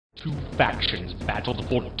Two factions battled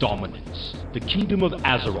for dominance. The kingdom of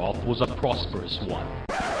Azeroth was a prosperous one.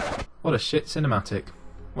 What a shit cinematic.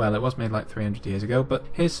 Well, it was made like 300 years ago, but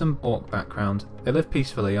here's some orc background. They lived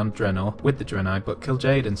peacefully on Draenor with the Draenei, but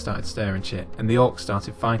Kil'jaeden started stirring shit, and the orcs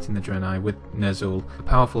started fighting the Draenei with Ner'zhul, a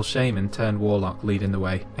powerful shaman turned warlock leading the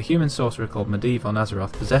way. A human sorcerer called Medivh on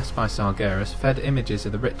Azeroth, possessed by Sargeras, fed images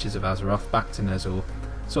of the riches of Azeroth back to Ner'zhul,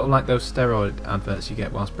 sort of like those steroid adverts you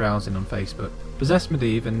get whilst browsing on Facebook. Possessed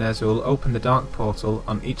Medivh and Ner'zhul opened the dark portal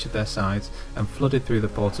on each of their sides and flooded through the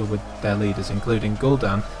portal with their leaders, including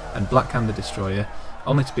Gul'dan and Blackhand the Destroyer,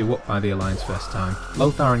 only to be whooped by the Alliance first time.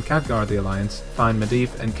 Lothar and Khadgar of the Alliance find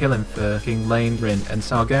Medivh and kill him for King Lane Rin, and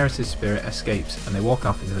Sargeras' spirit escapes and they walk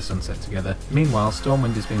off into the sunset together. Meanwhile,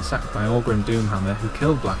 Stormwind is being sacked by Orgrim Doomhammer, who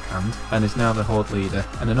killed Blackhand and is now the Horde leader,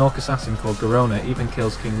 and an orc assassin called Garona even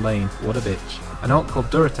kills King Lane. What a bitch. An orc called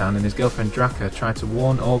Duratan and his girlfriend Draka try to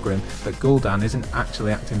warn Orgrim that Gul'dan isn't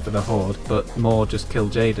actually acting for the Horde, but more just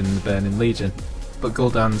Kil'jaeden and the Burning Legion. But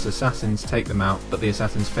Gul'dan's assassins take them out, but the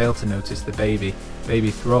assassins fail to notice the baby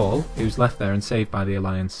Thrall, who's left there and saved by the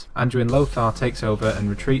Alliance. Anduin Lothar takes over and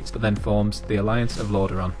retreats, but then forms the Alliance of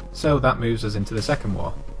Lordaeron. So that moves us into the Second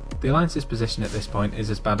War. The Alliance's position at this point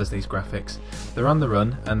is as bad as these graphics. They're on the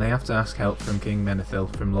run, and they have to ask help from King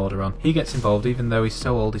Menethil from Lordaeron. He gets involved even though he's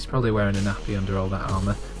so old he's probably wearing a nappy under all that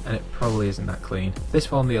armour, and it probably isn't that clean. This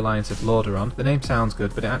formed the Alliance of Lordaeron. The name sounds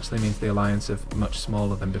good, but it actually means the Alliance of much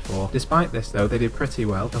smaller than before. Despite this though, they did pretty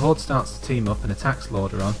well. The Horde starts to team up and attacks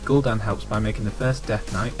Lordaeron. Gul'dan helps by making the first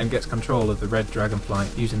Death Knight, and gets control of the Red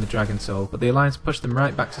Dragonflight using the Dragon Soul, but the Alliance push them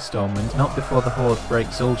right back to Stormwind, not before the Horde break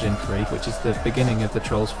Zul'jin free, which is the beginning of the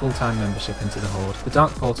Trolls' full-time membership into the Horde. The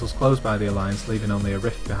Dark Portal's closed by the Alliance, leaving only a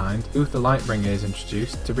rift behind. Uther Lightbringer is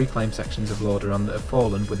introduced to reclaim sections of Lordaeron that have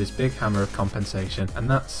fallen with his big hammer of compensation, and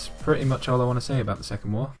that's pretty much all I want to say about the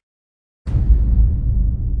Second War.